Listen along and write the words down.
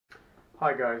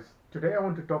Hi guys, today I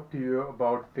want to talk to you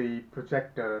about the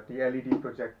projector, the LED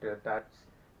projector that's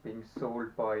being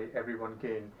sold by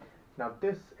EveryoneGain. Now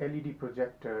this LED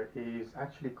projector is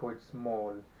actually quite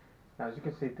small. Now as you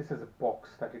can see, this is a box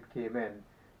that it came in.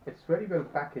 It's very well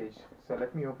packaged, so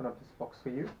let me open up this box for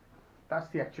you. That's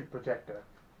the actual projector.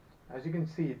 As you can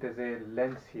see, there's a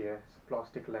lens here. It's a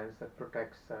plastic lens that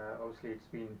protects, obviously it's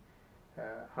been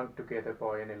hung together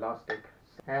by an elastic,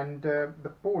 and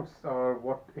the ports are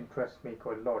what interests me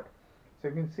quite a lot. So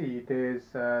you can see there's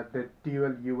the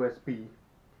dual USB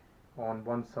on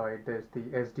one side, there's the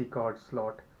SD card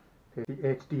slot, there's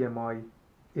the HDMI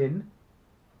in,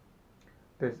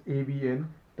 there's AV in.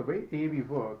 The way AV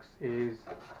works is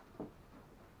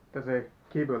there's a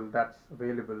cable that's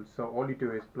available, so all you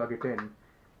do is plug it in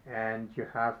and you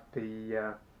have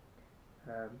the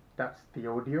that's the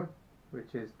audio,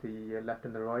 which is the left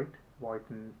and the right, white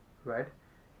and red,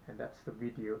 and that's the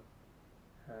video,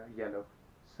 yellow.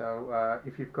 So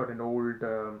if you've got an old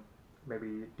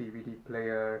maybe DVD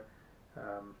player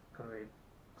or a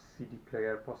CD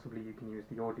player, possibly you can use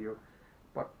the audio,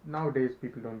 but nowadays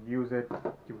people don't use it.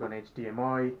 You've got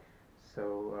HDMI,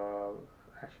 so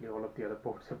actually all of the other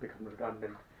ports have become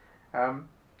redundant.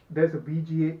 There's a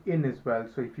VGA in as well,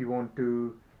 so if you want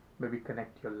to maybe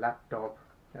connect your laptop,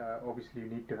 obviously you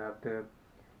need to have the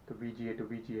VGA to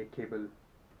VGA cable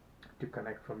to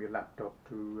connect from your laptop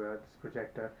to this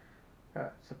projector.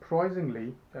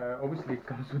 Surprisingly, obviously it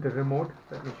comes with a remote.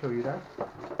 Let me show you that.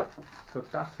 So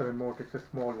that's the remote. It's a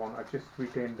small one. I've just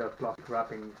retained the plastic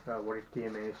wrapping what it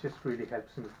came in. It just really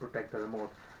helps me protect the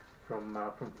remote from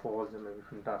falls and maybe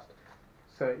from dust.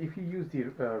 So if you use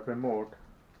the remote,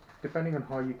 depending on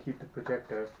how you keep the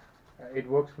projector, it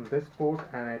works from this port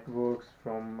and it works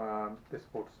from this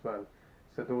port as well.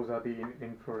 So those are the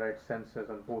infrared sensors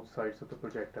on both sides of the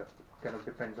projector. Kind of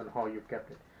depends on how you've kept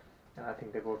it. And I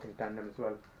think they work in tandem as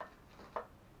well.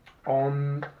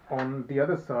 On the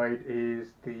other side is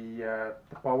the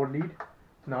power lead.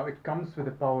 Now it comes with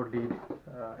a power lead.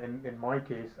 In my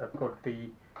case, I've got the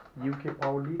UK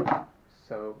power lead.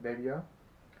 So there we are.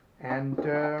 And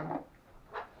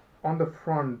on the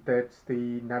front, that's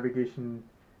the navigation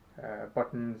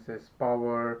buttons. There's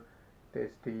power.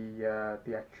 There's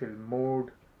the actual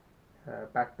mode,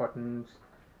 back buttons.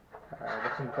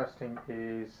 What's interesting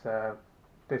is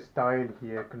this dial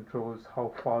here controls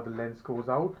how far the lens goes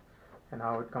out and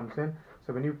how it comes in.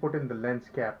 So when you put in the lens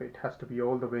cap, it has to be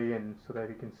all the way in so that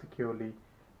you can securely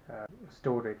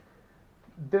store it.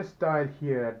 This dial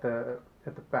here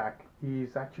at the back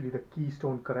is actually the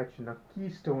keystone correction. Now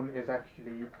keystone is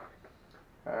actually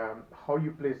how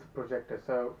you place the projector.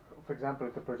 So for example,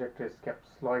 if the projector is kept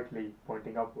slightly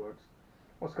pointing upwards,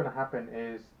 what's going to happen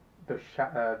is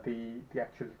the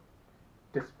actual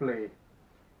display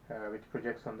which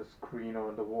projects on the screen or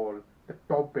on the wall, the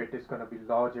top bit is going to be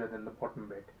larger than the bottom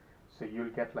bit, so you'll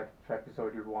get like a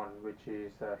trapezoidal one which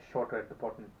is shorter at the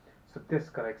bottom. So this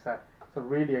corrects that. So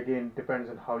really again depends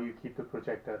on how you keep the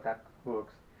projector, that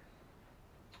works.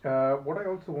 What I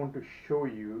also want to show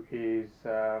you is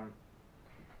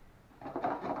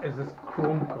this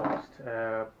Chromecast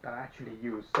that I actually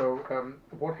use. So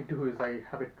what I do is I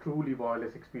have a truly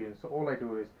wireless experience. So all I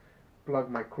do is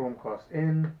plug my Chromecast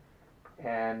in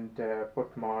and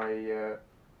put my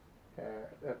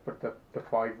put the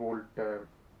 5-volt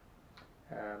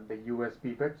the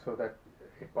USB bit so that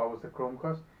it powers the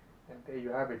Chromecast, and there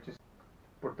you have it. Just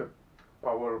put the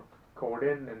power cord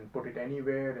in and put it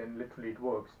anywhere and literally it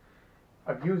works.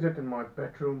 I've used it in my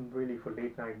bedroom really for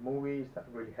late night movies. That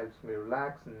really helps me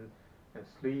relax and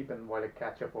sleep, and while I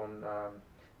catch up on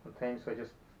things. So I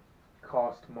just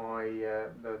cast my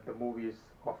the movies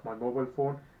off my mobile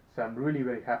phone. So I'm really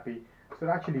very happy. So it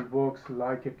actually works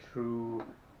like a true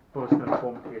personal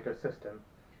home theater system.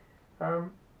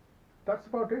 That's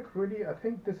about it really. I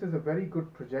think this is a very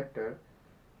good projector.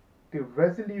 The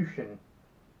resolution,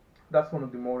 that's one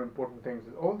of the more important things.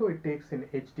 Although it takes in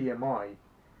HDMI,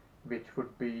 which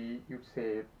would be, you'd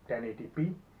say,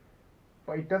 1080p,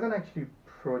 but it doesn't actually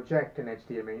project an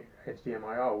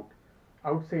HDMI out.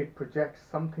 I would say it projects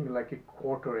something like a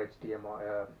quarter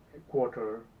HDMI,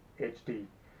 quarter HD,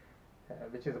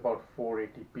 which is about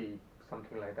 480p,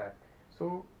 something like that.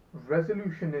 So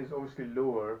resolution is obviously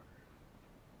lower,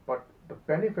 but the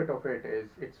benefit of it is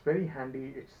it's very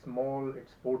handy, it's small,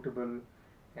 it's portable,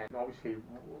 and obviously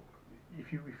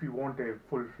if you want a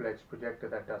full-fledged projector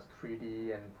that does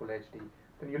 3D and full HD,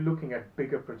 then you're looking at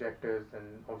bigger projectors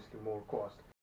and obviously more cost.